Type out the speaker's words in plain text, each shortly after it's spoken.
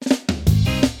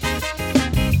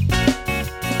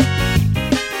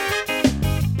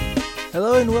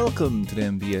and welcome to the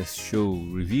MBS Show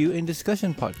Review and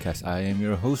Discussion Podcast. I am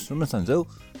your host, Roman Sanzo,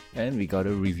 and we got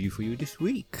a review for you this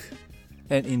week.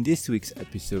 And in this week's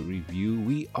episode review,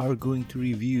 we are going to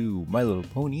review My Little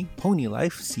Pony, Pony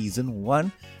Life Season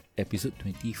 1, Episode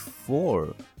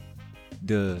 24,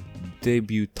 the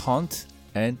debut Taunt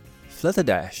and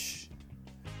Flutterdash.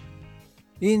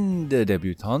 In the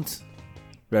debut Taunt,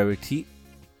 Rarity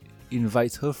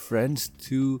invites her friends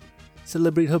to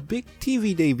celebrate her big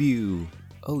TV debut.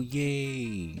 Oh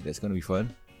yay, that's gonna be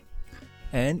fun.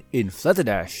 And in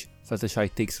Flutterdash,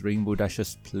 Fluttershy takes Rainbow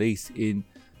Dash's place in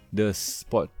the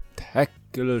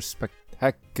spectacular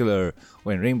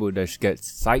when Rainbow Dash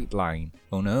gets sidelined.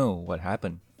 Oh no, what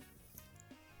happened?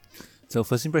 So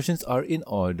first impressions are in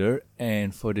order,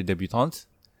 and for the debutante,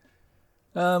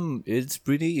 it's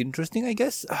pretty interesting, I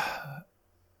guess. How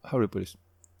do I put this?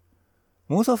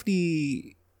 Most of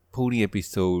the pony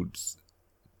episodes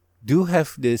do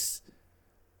have this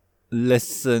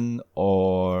lesson,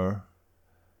 or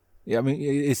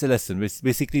it's a lesson.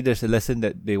 Basically, there's a lesson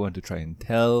that they want to try and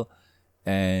tell,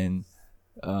 and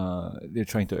they're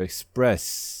trying to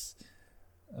express.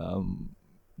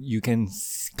 You can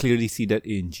clearly see that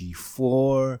in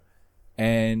G4,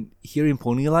 and here in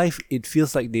Pony Life, it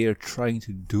feels like they are trying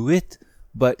to do it,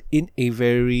 but in a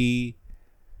very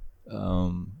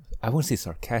I won't say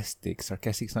sarcastic.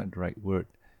 Sarcastic is not the right word.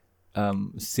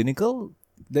 Cynical?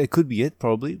 That could be it,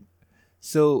 probably.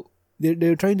 So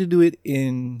they're trying to do it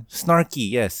in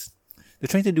snarky, yes. They're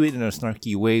trying to do it in a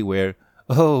snarky way where,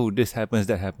 oh, this happens,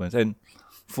 that happens. And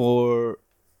for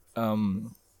the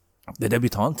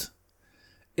debutante,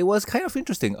 it was kind of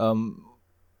interesting.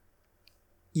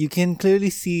 You can clearly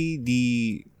see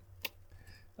the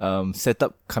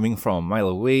setup coming from a mile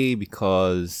away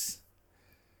because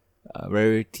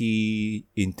Rarity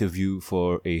interviewed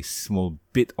for a small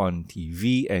bit on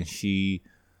TV and she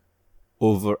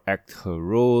overact her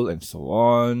role and so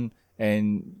on.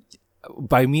 And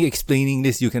by me explaining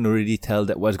this, you can already tell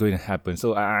that what's going to happen.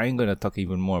 So I ain't going to talk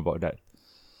even more about that.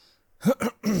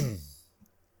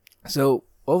 So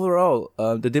overall,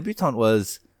 the debutante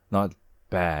was not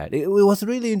bad. It was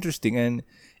really interesting, and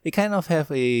it kind of have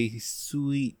a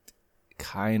sweet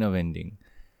kind of ending.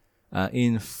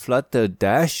 In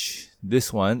Flutterdash,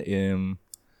 this one,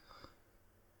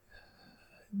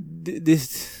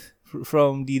 this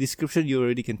from the description you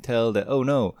already can tell that, oh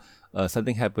no,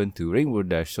 something happened to Rainbow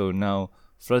Dash, so now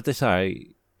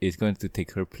Fluttershy is going to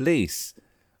take her place.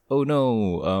 Oh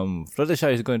no,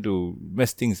 Fluttershy is going to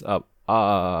mess things up.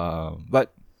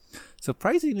 But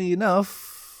surprisingly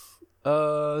enough,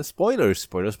 spoilers.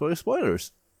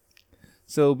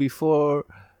 So before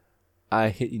I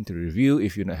hit into review,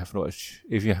 if you have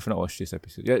not watched this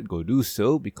episode yet, go do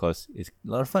so because it's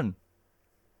a lot of fun.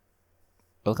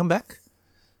 Welcome back.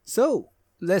 So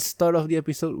let's start off the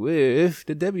episode with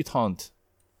the debutante.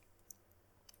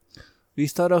 We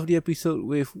start off the episode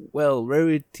with,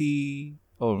 Rarity,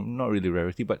 or not really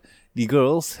Rarity, but the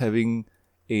girls having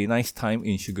a nice time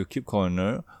in Sugar Cube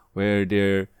Corner where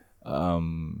they're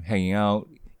hanging out,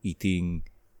 eating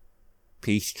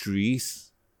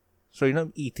pastries. Sorry, not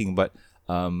eating, but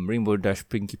Rainbow Dash,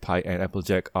 Pinkie Pie, and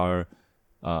Applejack are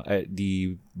at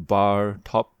the bar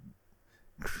top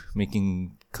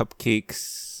making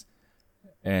cupcakes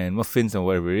and muffins and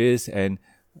whatever it is, and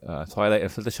Twilight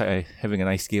and Fluttershy are having a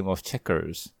nice game of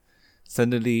checkers.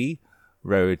 Suddenly,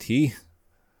 Rarity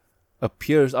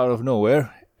appears out of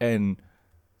nowhere and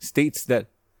states that,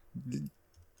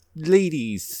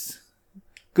 ladies,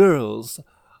 girls,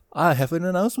 I have an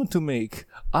announcement to make.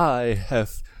 I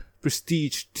have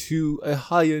prestige to a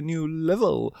higher new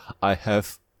level. I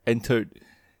have entered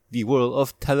the world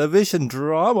of television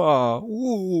drama.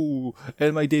 Ooh,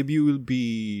 and my debut will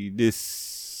be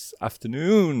this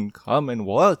afternoon. Come and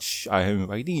watch. I am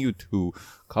inviting you to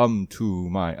come to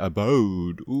my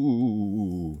abode.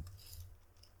 Ooh.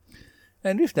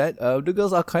 And with that, the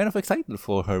girls are kind of excited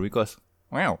for her because,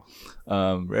 wow,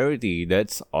 Rarity,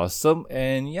 that's awesome.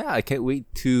 And yeah, I can't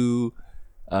wait to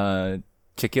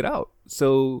check it out.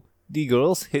 So the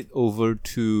girls head over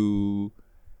to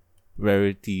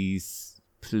Rarity's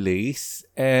place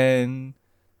and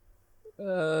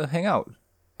hang out.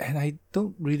 And I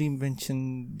don't really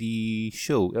mention the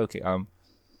show. Okay,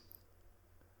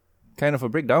 kind of a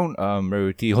breakdown.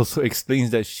 Rarity also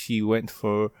explains that she went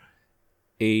for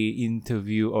a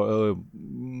interview or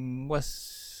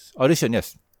audition.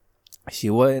 Yes, she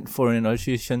went for an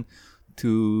audition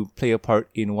to play a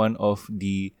part in one of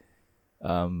the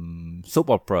soap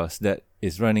operas that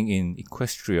is running in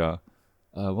Equestria.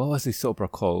 What was the soap opera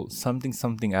called?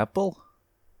 Something Apple?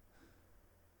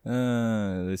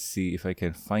 Let's see if I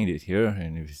can find it here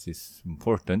and if this is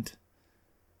important.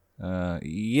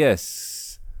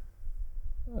 Yes.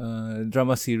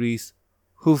 Drama series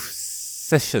Hoof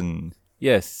Session.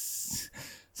 Yes.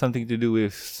 Something to do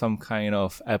with some kind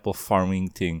of apple farming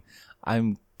thing.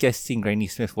 I'm guessing Granny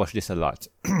Smith watched this a lot.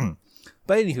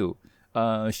 But anywho,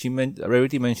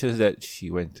 Rarity mentions that she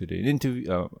went to the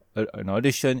interview, an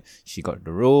audition. She got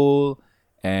the role,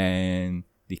 and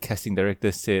the casting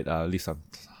director said, "Leave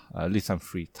some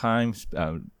free time,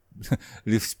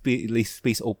 leave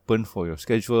space open for your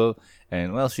schedule."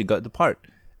 And well, she got the part,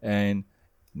 and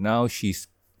now she's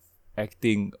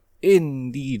acting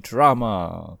in the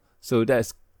drama. So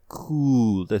that's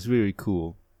cool. That's very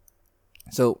cool.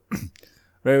 So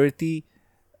Rarity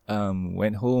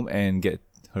went home and get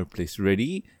her place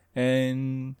ready,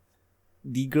 and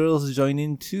the girls join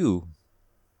in too.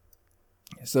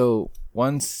 So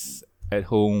once at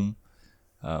home,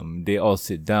 they all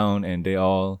sit down and they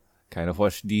all kind of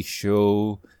watch the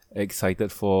show,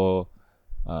 excited for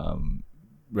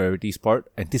Rarity's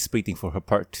part, anticipating for her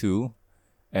part too.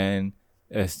 And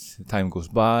as time goes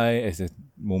by, as the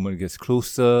moment gets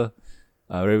closer,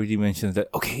 Rarity mentions that,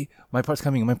 okay, my part's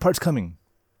coming.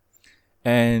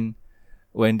 And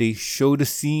when they show the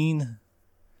scene,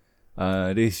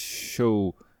 they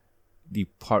show the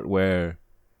part where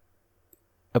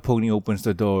a pony opens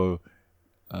the door,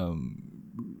 and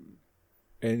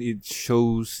it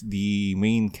shows the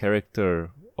main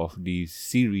character of the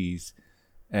series,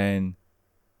 and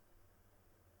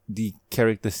the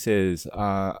character says,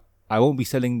 I won't be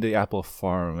selling the apple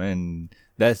farm, and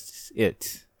that's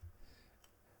it.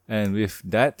 And with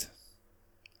that,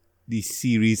 the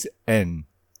series ends.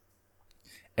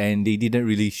 And they didn't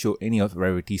really show any of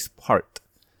Rarity's part.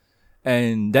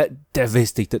 And that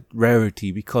devastated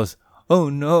Rarity because, oh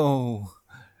no,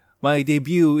 my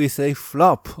debut is a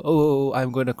flop. Oh,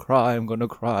 I'm gonna cry.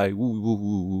 Woo, woo,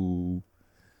 woo, woo.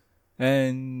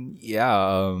 And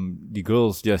yeah, the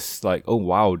girls just like, oh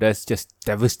wow, that's just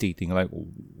devastating. Like,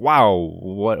 wow,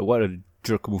 what a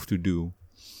jerk move to do.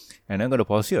 And I'm gonna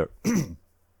pause here.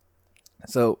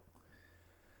 So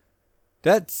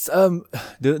that's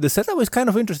the setup is kind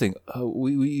of interesting.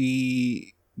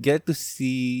 We get to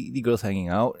see the girls hanging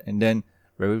out, and then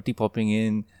Rarity popping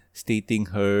in, stating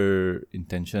her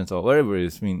intentions or whatever it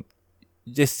is. I mean,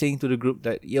 just saying to the group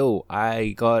that, yo,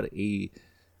 I got a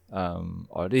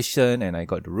audition and I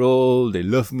got the role. They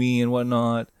love me and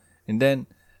whatnot. And then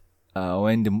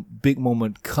when the big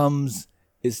moment comes,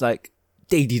 it's like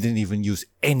they didn't even use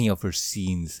any of her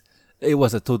scenes. It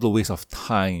was a total waste of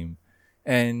time.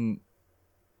 And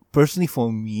personally,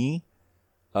 for me,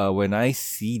 when I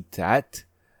see that,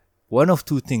 one of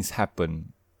two things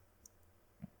happen.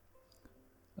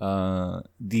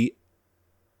 The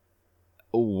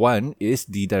one is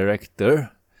the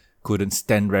director couldn't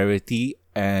stand Rarity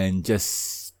and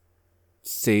just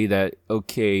say that,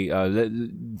 okay,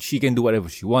 she can do whatever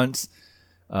she wants.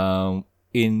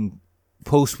 In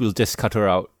post, we'll just cut her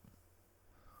out.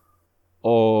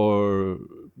 Or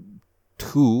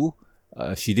two,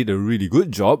 she did a really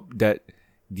good job that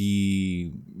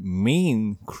the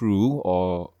main crew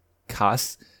or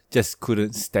cast just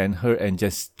couldn't stand her and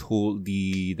just told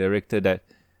the director that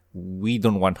we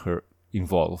don't want her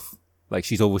involved. Like,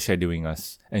 she's overshadowing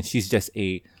us and she's just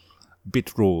a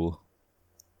bit role.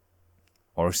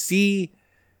 Or C,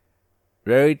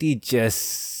 Rarity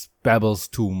just babbles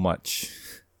too much.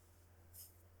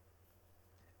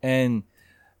 And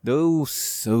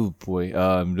those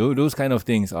kind of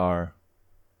things are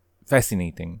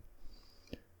fascinating.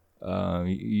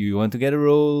 You want to get a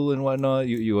role and whatnot.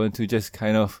 You want to just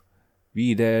kind of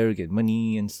be there, get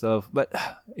money and stuff. But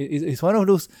it's one of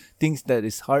those things that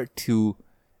is hard to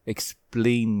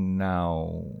explain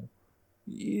now.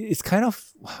 It's kind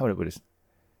of, how do I put this?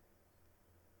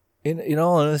 In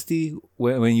all honesty,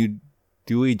 when you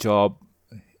do a job,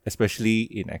 especially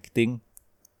in acting,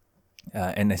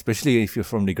 and especially if you're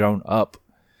from the ground up,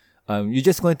 you're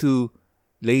just going to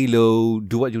lay low,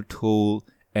 do what you're told,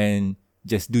 and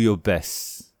just do your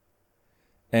best.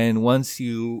 And once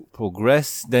you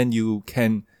progress, then you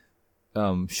can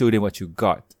show them what you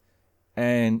got.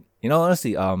 And in all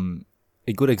honesty, a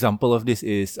good example of this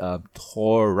is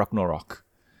Thor Ragnarok,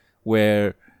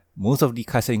 where most of the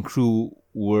cast and crew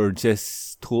were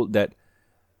just told that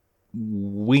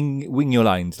wing your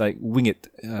lines, like wing it,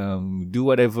 do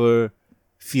whatever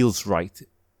feels right,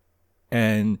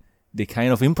 and they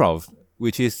kind of improv,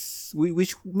 which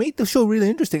made the show really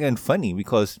interesting and funny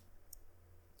because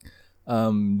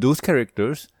those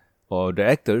characters or the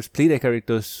actors play their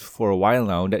characters for a while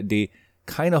now, that they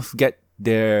kind of get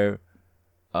their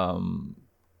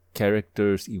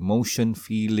characters' emotion,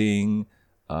 feeling,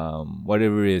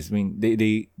 whatever it is. I mean,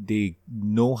 they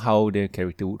know how their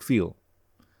character would feel.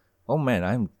 Oh man,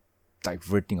 I'm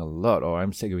diverting a lot, or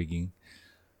I'm segueing.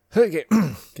 Okay,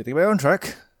 getting back on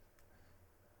track.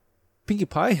 Pinkie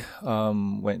Pie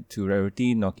went to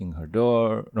Rarity, knocking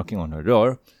on her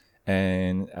door,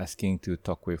 and asking to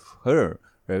talk with her.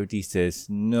 Rarity says,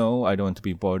 "No, I don't want to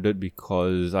be bothered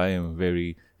because I am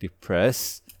very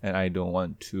depressed and I don't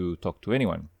want to talk to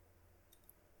anyone."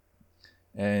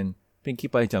 And Pinkie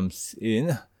Pie jumps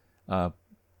in.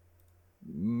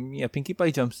 Pinkie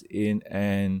Pie jumps in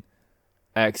and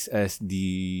acts as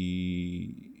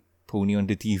the pony on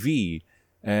the TV.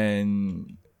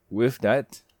 And with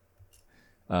that,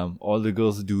 all the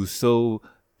girls do so,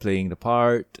 playing the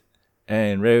part.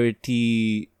 And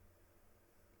Rarity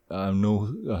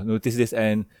notices this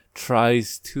and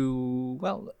tries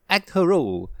to, act her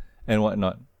role and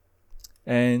whatnot.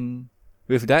 And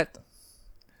with that,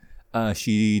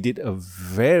 she did a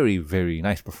very, very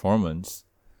nice performance.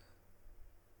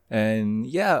 And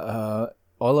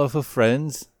all of her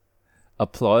friends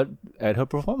applaud at her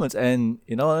performance. And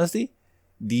in all honesty,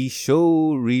 the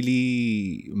show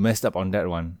really messed up on that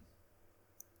one.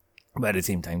 But at the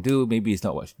same time too, maybe it's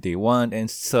not what they want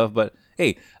and stuff. But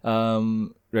hey,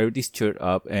 Rarity's cheered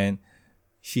up and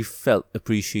she felt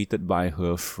appreciated by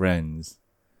her friends.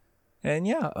 And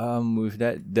with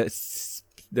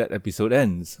that episode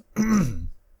ends.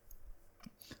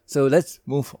 So let's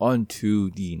move on to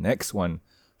the next one,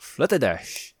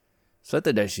 Flutterdash.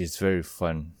 Flutterdash is very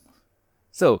fun.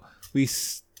 So we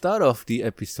start off the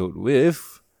episode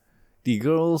with the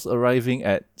girls arriving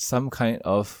at some kind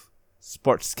of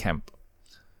sports camp.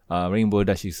 Rainbow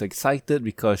Dash is excited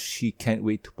because she can't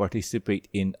wait to participate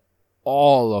in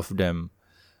all of them.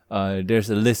 There's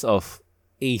a list of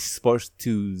A sports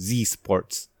to Z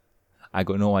sports. I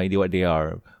got no idea what they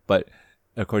are, but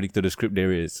according to the script,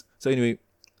 there is. So anyway,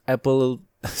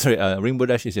 Rainbow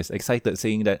Dash is just excited,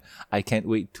 saying that I can't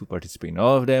wait to participate in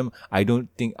all of them. I don't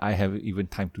think I have even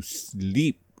time to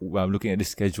sleep while I'm looking at the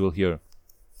schedule here.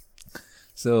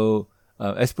 So,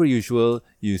 as per usual,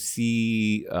 you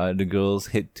see the girls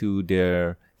head to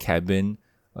their cabin,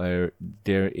 where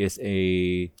there is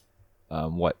a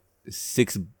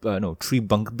 3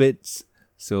 bunk beds.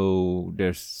 So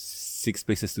there's 6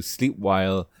 places to sleep,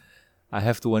 while I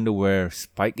have to wonder where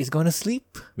Spike is gonna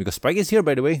sleep, because Spike is here,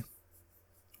 by the way.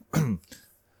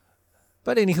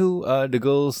 But anywho, the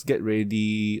girls get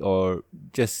ready or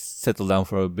just settle down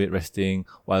for a bit, resting,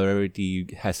 while Rarity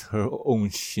has her own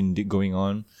shindig going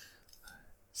on.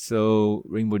 So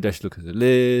Rainbow Dash looks at the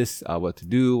list, what to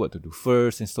do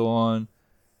first, and so on.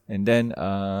 And then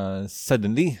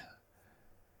suddenly,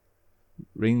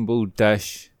 Rainbow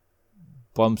Dash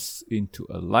bumps into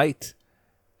a light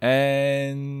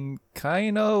and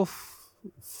kind of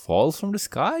falls from the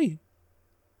sky.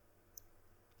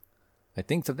 I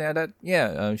think something like that.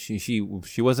 Yeah, she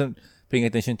wasn't paying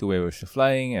attention to where she was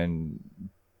flying and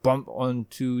bumped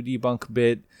onto the bunk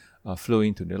bed, flew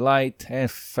into the light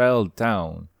and fell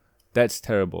down. That's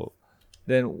terrible.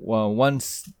 Then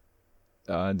once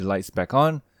the light's back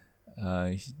on,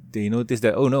 they notice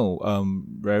that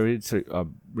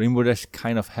Rainbow Dash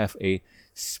kind of have a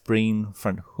sprained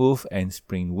front hoof and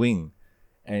sprained wing,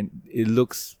 and it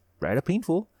looks rather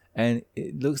painful, and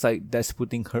it looks like that's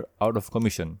putting her out of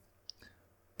commission.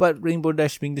 But Rainbow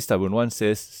Dash, being the stubborn one,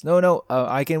 says, "No,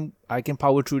 I can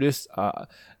power through this.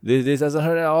 This doesn't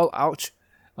hurt at all. Ouch.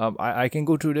 I can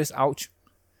go through this. Ouch."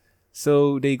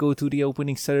 So they go to the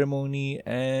opening ceremony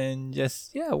and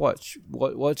just watch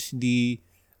the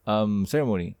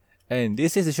ceremony. And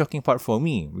this is the shocking part for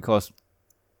me, because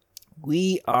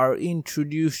we are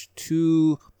introduced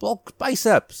to Bulk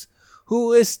Biceps,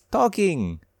 who is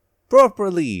talking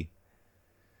properly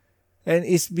and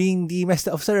is being the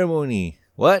master of ceremony.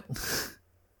 What?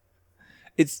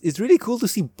 It's really cool to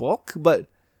see Bulk, but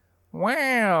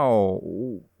wow,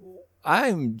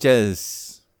 I'm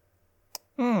just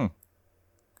no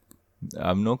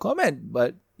comment,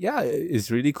 but yeah, it's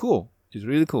really cool. It's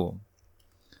really cool.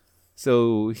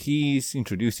 So he's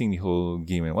introducing the whole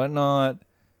game and whatnot,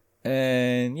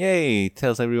 and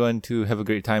tells everyone to have a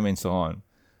great time and so on.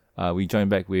 We join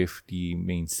back with the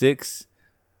main 6.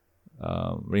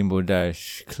 Rainbow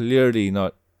Dash clearly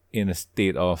not in a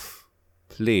state of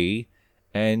play,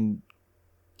 and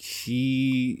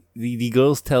the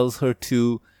girls tells her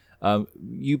to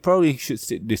you probably should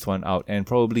sit this one out and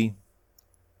probably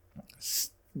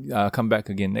come back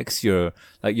again next year.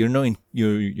 Like you're in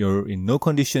no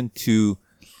condition to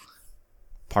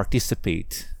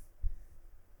participate.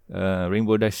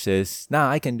 Rainbow Dash says, "Nah,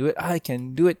 I can do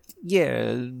it.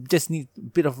 Yeah, just need a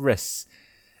bit of rest."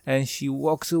 and she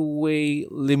walks away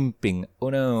limping. Oh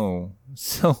no.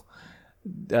 So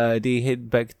they head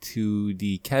back to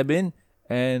the cabin,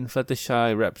 and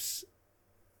Fluttershy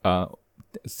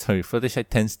Fluttershy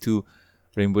tends to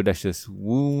Rainbow Dash's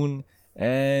wound,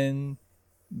 and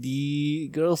the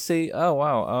girls say, "Oh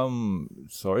wow,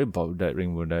 sorry about that,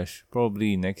 Rainbow Dash.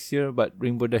 Probably next year." But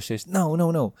Rainbow Dash says,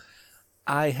 "No.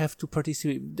 I have to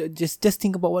participate. Just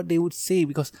think about what they would say,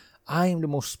 because I am the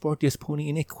most sportiest pony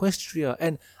in Equestria,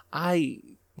 and I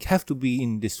have to be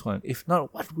in this one. If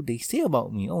not, what would they say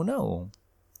about me? Oh no."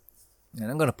 And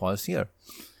I'm gonna pause here.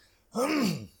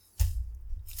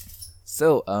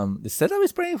 So the setup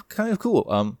is pretty kind of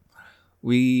cool.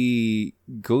 We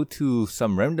go to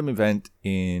some random event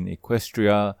in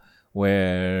Equestria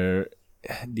where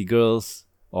the girls,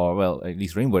 or well, at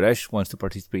least Rainbow Dash, wants to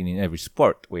participate in every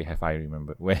sport. Where have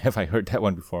I heard that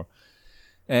one before?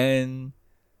 And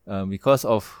because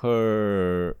of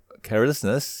her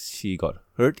carelessness, she got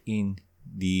hurt in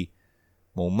the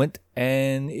moment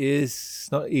and is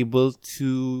not able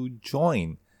to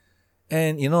join.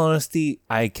 And in all honesty,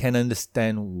 I can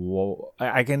understand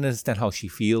how she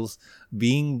feels.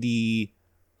 Being the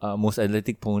most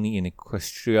athletic pony in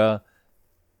Equestria,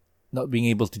 not being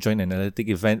able to join an athletic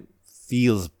event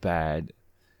feels bad.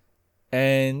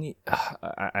 And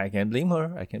I can't blame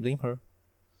her.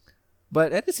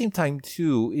 But at the same time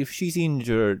too, if she's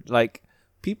injured, like,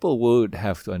 people would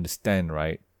have to understand,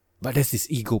 right? But there's this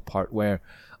ego part where,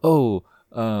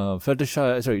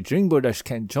 Rainbow Dash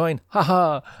can't join.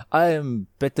 Haha, I am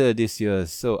better this year,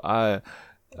 so I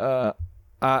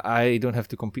don't have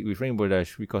to compete with Rainbow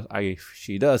Dash, because if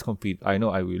she does compete, I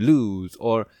know I will lose.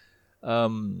 Or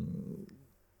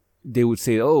they would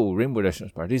say, "Oh, Rainbow Dash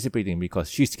is participating because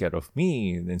she's scared of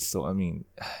me." And so, I mean,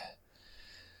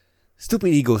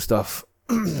 stupid ego stuff.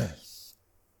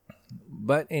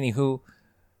 But anywho,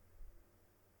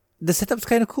 the setup's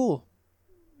kind of cool.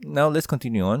 Now let's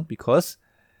continue on, because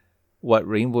what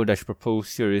Rainbow Dash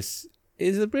proposed here is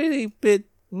a pretty bit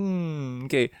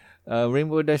okay.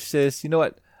 Rainbow Dash says, "You know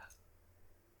what?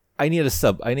 I need a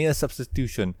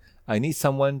substitution. I need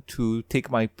someone to take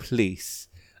my place.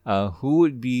 Who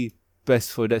would be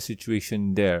best for that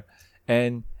situation there?"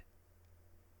 And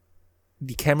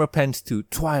the camera pans to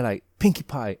Twilight, Pinkie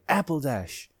Pie, Applejack.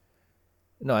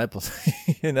 No, Apple.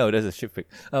 No, that's a ship pick.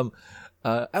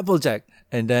 Applejack,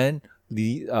 and then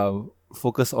the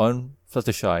focus on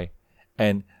Fluttershy,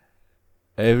 and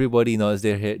everybody nods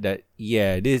their head that,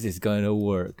 yeah, this is gonna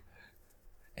work.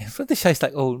 And Fluttershy's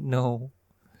like, "Oh no."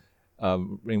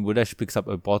 Rainbow Dash picks up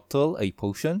a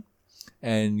potion,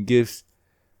 and gives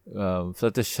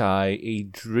Fluttershy a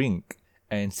drink,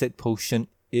 and said potion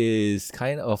is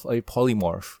kind of a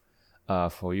polymorph.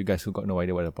 For you guys who got no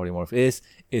idea what a polymorph is,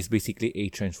 it's basically a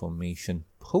transformation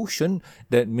potion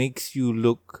that makes you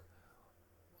look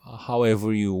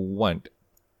however you want.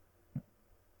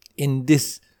 In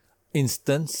this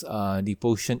instance, the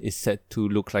potion is set to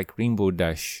look like Rainbow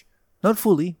Dash. Not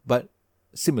fully, but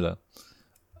similar.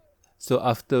 So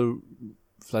after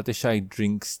Fluttershy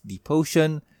drinks the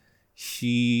potion,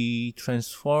 she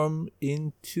transforms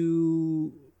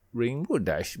into Rainbow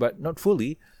Dash, but not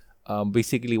fully.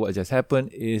 Basically, what just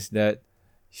happened is that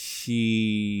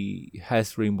she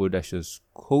has Rainbow Dash's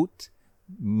coat,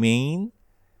 mane,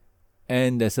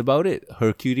 and that's about it.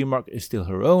 Her cutie mark is still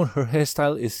her own. Her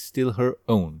hairstyle is still her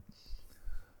own.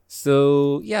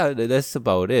 So yeah, that's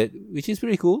about it, which is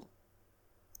pretty cool.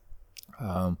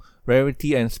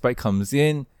 Rarity and Spike comes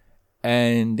in,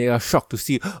 and they are shocked to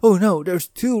see, "Oh no, there's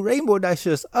 2 Rainbow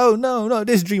Dashes. Oh no, not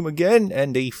this dream again,"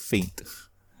 and they faint.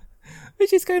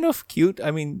 Which is kind of cute.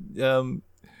 I mean,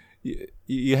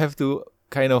 you have to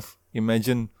kind of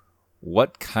imagine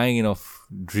what kind of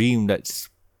dream that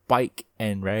Spike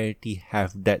and Rarity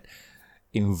have that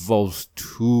involves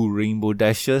 2 Rainbow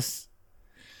Dashes.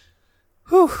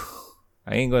 Whew.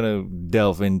 I ain't gonna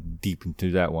delve in deep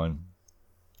into that one.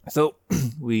 So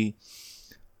we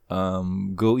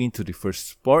go into the first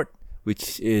sport,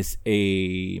 which is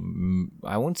I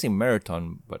won't say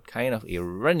marathon, but kind of a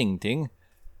running thing.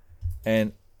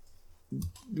 And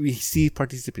we see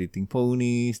participating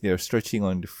ponies. They're stretching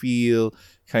on the field,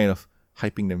 kind of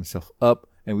hyping themselves up.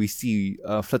 And we see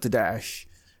Flutterdash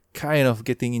kind of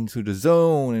getting into the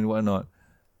zone and whatnot.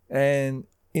 And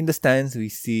in the stands, we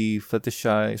see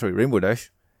Rainbow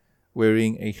Dash,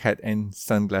 wearing a hat and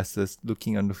sunglasses,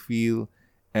 looking on the field.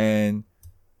 And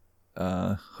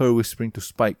her whispering to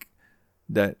Spike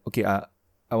that, "Okay, I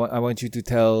want you to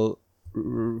tell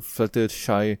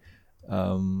Fluttershy,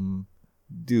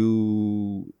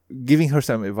 giving her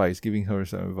some advice.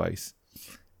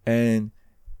 And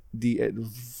the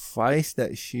advice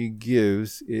that she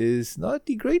gives is not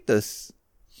the greatest.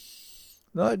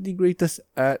 Not the greatest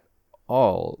at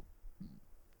all.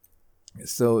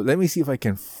 So let me see if I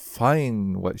can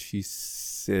find what she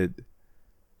said.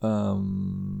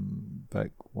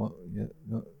 Back what? Yeah,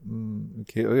 no,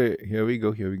 okay. Here we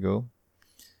go.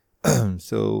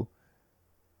 So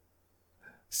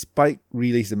Spike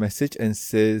relays the message and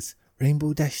says,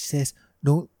 Rainbow Dash says,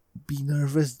 "Don't be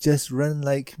nervous, just run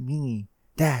like me,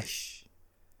 Dash."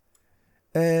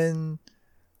 And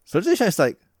Fluttershy is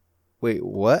like, "Wait,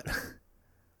 what?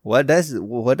 What does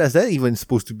that even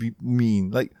supposed to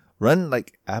mean? Like run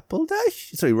like Apple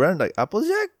Dash? Sorry, run like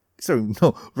Applejack? Sorry,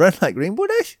 no, run like Rainbow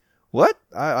Dash? What?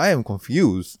 I am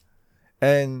confused."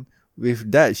 And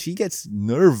with that, she gets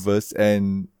nervous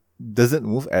and doesn't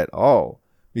move at all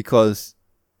because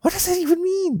what does that even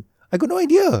mean? I got no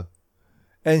idea.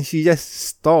 And she just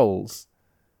stalls.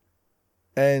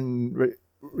 And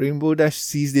Rainbow Dash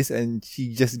sees this and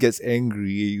she just gets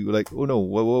angry. Like, oh no,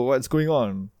 what's going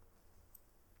on?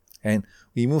 And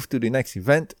we move to the next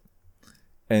event.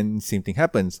 And same thing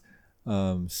happens.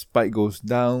 Spike goes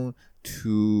down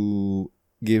to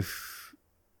give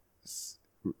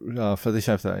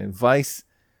Fluttershy advice.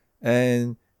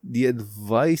 And the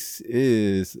advice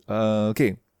is,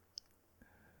 okay.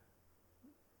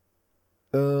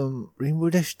 Rainbow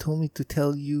Dash told me to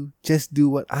tell you, just do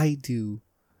what I do.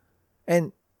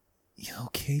 And,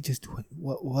 okay, just do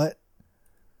what? What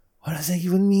does that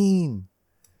even mean?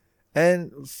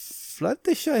 And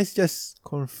Fluttershy is just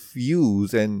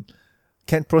confused and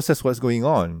can't process what's going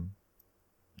on.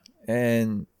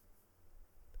 And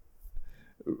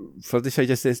Fluttershy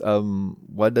just says,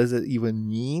 what does it even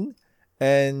mean?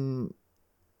 And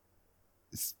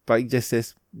Spike just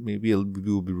says, maybe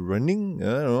we'll be running. I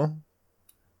don't know.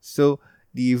 So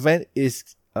the event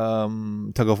is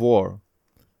tug of war.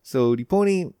 So the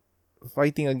pony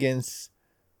fighting against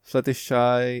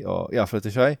Fluttershy,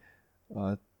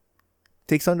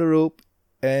 takes on the rope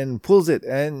and pulls it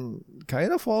and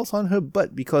kind of falls on her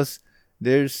butt because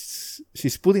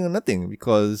she's pulling on nothing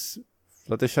because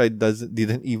Fluttershy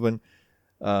didn't even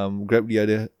grab the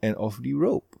other end of the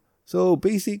rope. So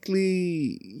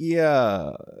basically,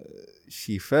 yeah,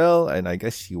 she fell and I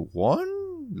guess she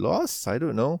lost, I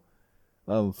don't know.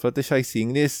 Fluttershy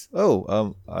seeing this,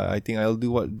 I think I'll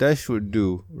do what Dash would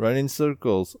do: run in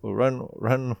circles or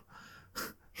run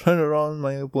around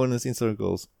my opponents in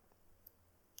circles.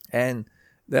 And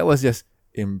that was just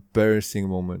embarrassing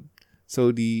moment.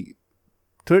 So the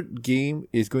third game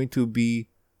is going to be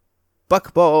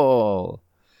Buckball.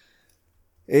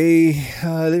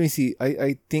 Let me see.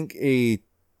 I think a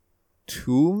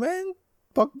 2-man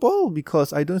Buckball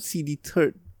because I don't see the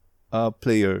third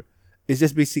player. It's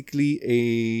just basically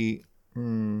I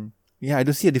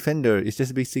don't see a defender. It's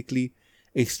just basically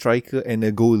a striker and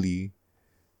a goalie.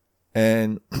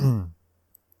 And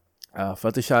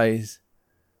Fluttershy's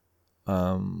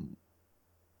how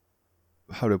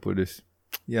do I put this?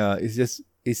 Yeah, it's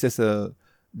just a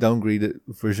downgraded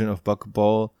version of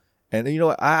Buckball. And you know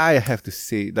what? I have to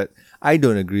say that I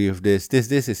don't agree with this.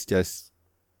 This is just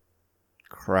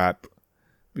crap.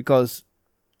 Because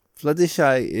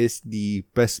Fluttershy is the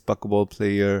best Buckball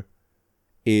player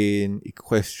in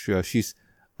Equestria. She's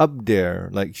up there.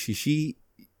 Like she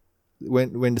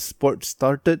when the sport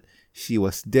started, she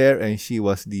was there and she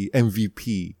was the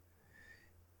MVP.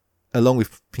 Along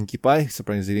with Pinkie Pie,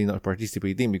 surprisingly not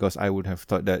participating because I would have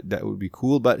thought that would be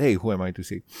cool. But hey, who am I to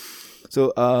say?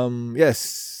 So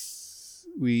yes,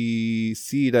 we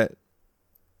see that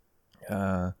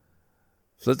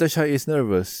Fluttershy is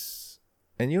nervous.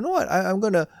 And you know what? I'm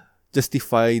gonna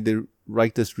justify the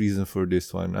writer's reason for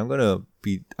this one. I'm gonna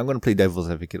play devil's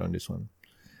advocate on this one.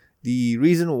 The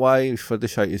reason why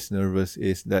Fluttershy is nervous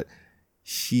is that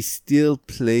she's still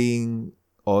playing,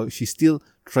 or she's still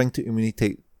trying to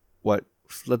imitate what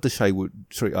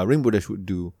Rainbow Dash would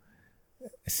do,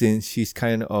 since she's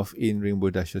kind of in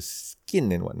Rainbow Dash's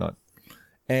skin and whatnot.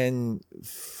 And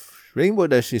Rainbow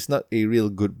Dash is not a real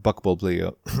good Buckball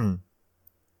player.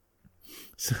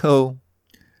 So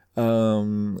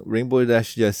Rainbow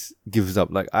Dash just gives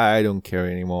up, like, I don't care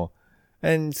anymore.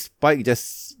 And Spike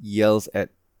just yells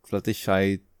at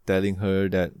Fluttershy, telling her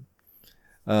that,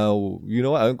 you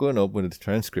know what, I'm going to open the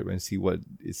transcript and see what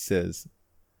it says.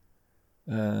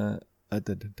 This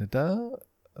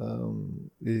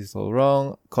is all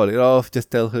wrong. Call it off. Just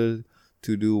tell her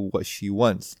to do what she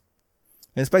wants.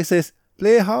 And Spike says,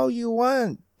 play how you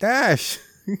want, Dash.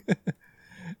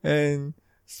 And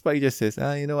Spike just says,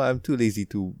 you know what, I'm too lazy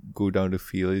to go down the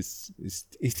field. It's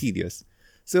tedious.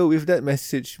 So with that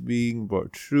message being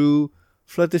brought through,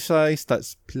 Fluttershy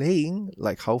starts playing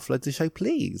like how Fluttershy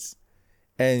plays.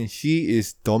 And she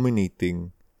is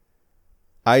dominating.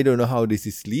 I don't know how this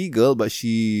is legal, but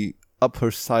she up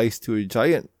her size to a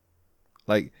giant.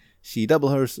 Like, she double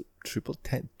her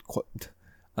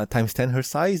times 10 her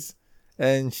size.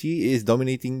 And she is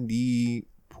dominating the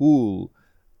pool.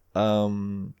 I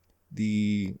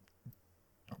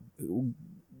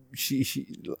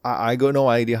got no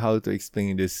idea how to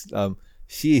explain this.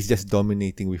 She is just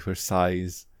dominating with her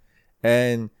size,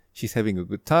 and she's having a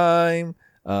good time.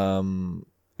 And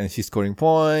she's scoring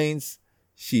points.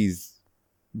 She's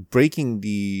breaking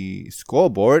the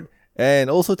scoreboard and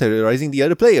also terrorizing the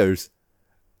other players.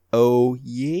 Oh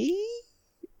yay!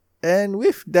 And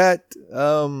with that,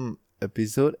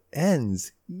 episode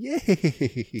ends.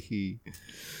 Yay!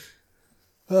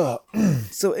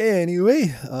 So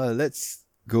anyway, let's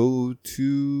go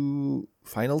to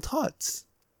final thoughts.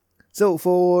 So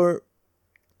for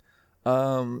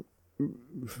Rarity's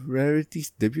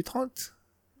debutante.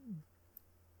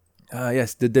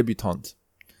 Yes, the debutante.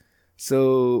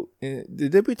 So the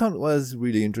debutante was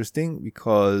really interesting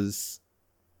because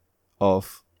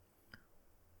of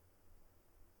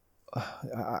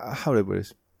how do I put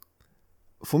this?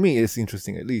 For me, it's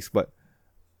interesting at least, but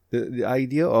the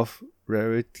idea of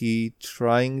Rarity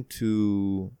trying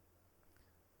to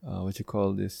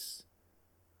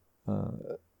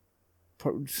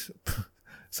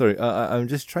sorry, I'm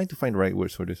just trying to find the right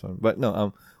words for this one. But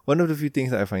no, one of the few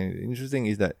things that I find interesting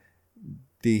is that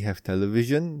they have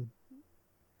television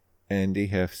and they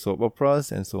have soap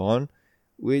operas and so on,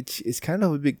 which is kind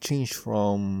of a big change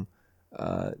from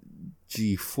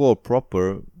G4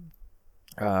 proper.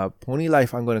 Pony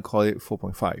Life, I'm going to call it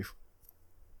 4.5.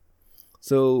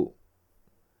 So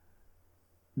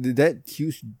that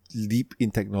huge leap in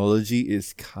technology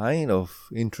is kind of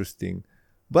interesting,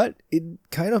 but it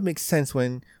kind of makes sense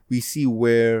when we see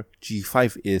where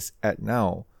G5 is at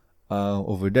now.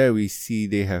 Over there, we see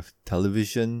they have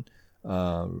television,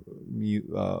 what do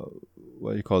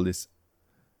you call this?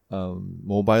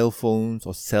 Mobile phones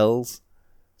or cells.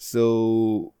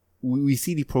 So we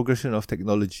see the progression of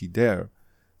technology there.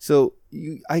 So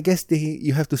I guess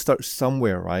you have to start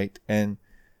somewhere, right? And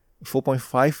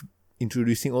 4.5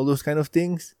 introducing all those kind of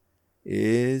things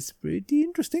is pretty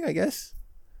interesting, I guess.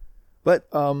 But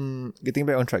getting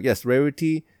back on track, yes,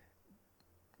 Rarity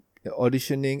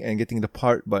auditioning and getting the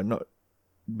part, but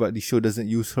the show doesn't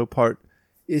use her part,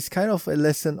 is kind of a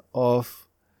lesson of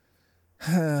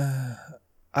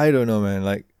I don't know, man.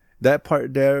 Like, that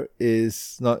part there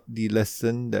is not the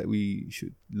lesson that we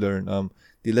should learn.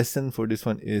 The lesson for this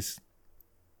one is,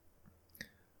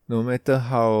 no matter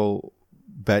how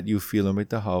bad you feel, no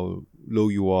matter how low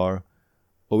you are,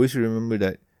 always remember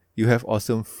that you have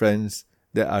awesome friends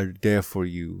that are there for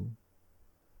you.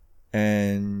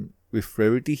 And with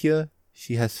Rarity here,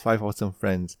 she has 5 awesome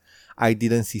friends. I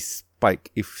didn't see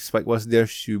Spike. If Spike was there,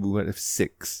 she would have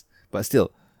 6. But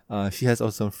still, she has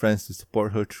awesome friends to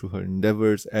support her through her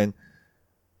endeavors, and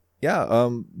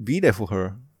be there for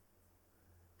her.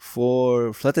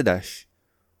 For Flutterdash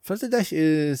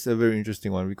is a very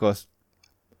interesting one because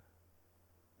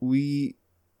I'm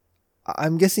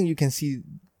guessing you can see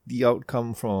the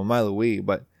outcome from a mile away,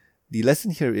 but the lesson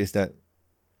here is that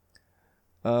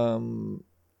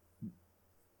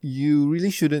you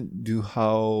really shouldn't you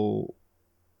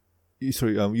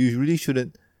really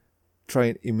shouldn't try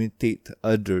and imitate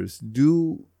others.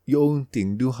 Do your own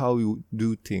thing. Do how you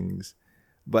do things.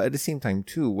 But at the same time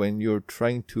too, when you're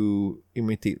trying to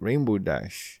imitate Rainbow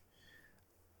Dash,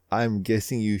 I'm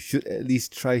guessing you should at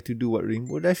least try to do what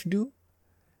Rainbow Dash do.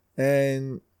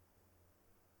 And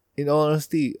in all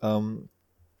honesty, from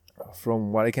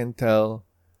what I can tell,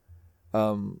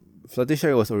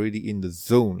 Fluttershy was already in the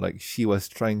zone. Like, she was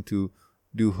trying to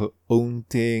do her own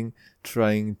thing,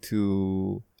 trying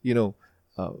to,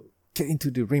 get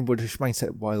into the Rainbow Dash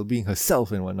mindset while being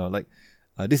herself and whatnot. Like,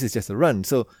 this is just a run.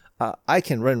 So I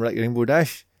can run like Rainbow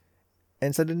Dash.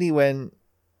 And suddenly when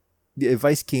the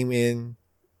advice came in,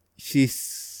 she's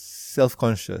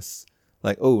self-conscious.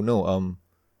 Like, oh no,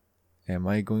 am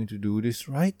I going to do this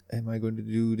right? Am I going to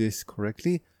do this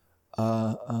correctly?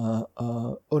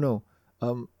 Oh no.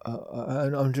 I'm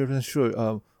 100%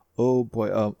 sure. Oh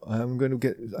boy. I'm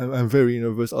very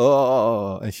nervous.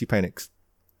 Oh, and she panics.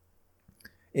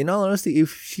 In all honesty,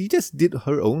 if she just did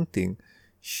her own thing,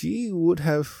 she would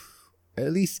have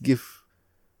at least give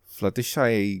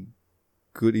Fluttershy a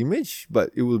good image,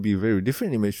 but it will be a very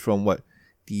different image from what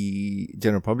the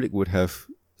general public would have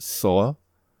saw.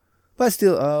 But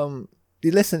still,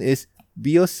 the lesson is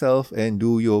be yourself and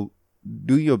do your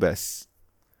best.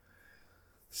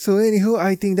 So anywho,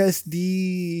 I think that's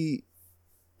the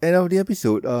end of the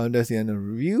episode. That's the end of the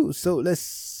review. So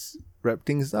let's wrap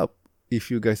things up. If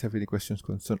you guys have any questions,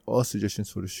 concerns, or suggestions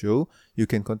for the show, you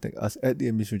can contact us at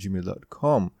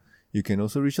thembs@gmail.com. You can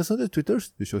also reach us on the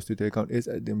Twitters. The show's Twitter account is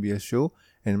at the MBS Show,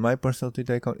 and my personal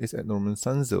Twitter account is at Norman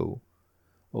Sanzo.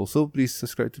 Also, please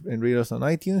subscribe to and rate us on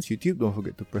iTunes, YouTube. Don't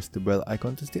forget to press the bell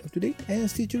icon to stay up to date, and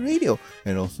Stitcher Radio,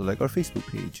 and also like our Facebook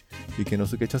page. You can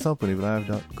also catch us on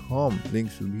PonyLive.com.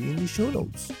 Links will be in the show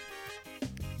notes.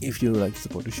 If you would like to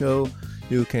support the show,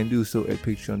 you can do so at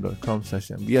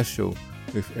patreon.com/MBS Show.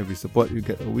 With every support, you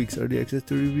get a week's early access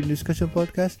to review and discussion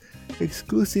podcast,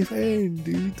 exclusive and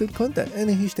deleted content, and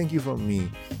a huge thank you from me.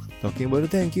 Talking about the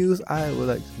thank yous, I would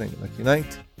like to thank Lucky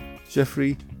Knight,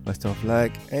 Jeffrey, Master of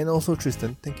Lag, and also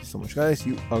Tristan. Thank you so much, guys.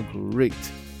 You are great.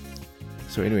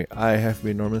 So anyway, I have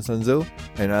been Norman Sanzo,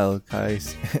 and I'll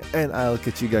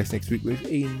catch you guys next week with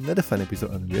another fun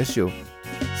episode on the MBS Show.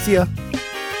 See ya!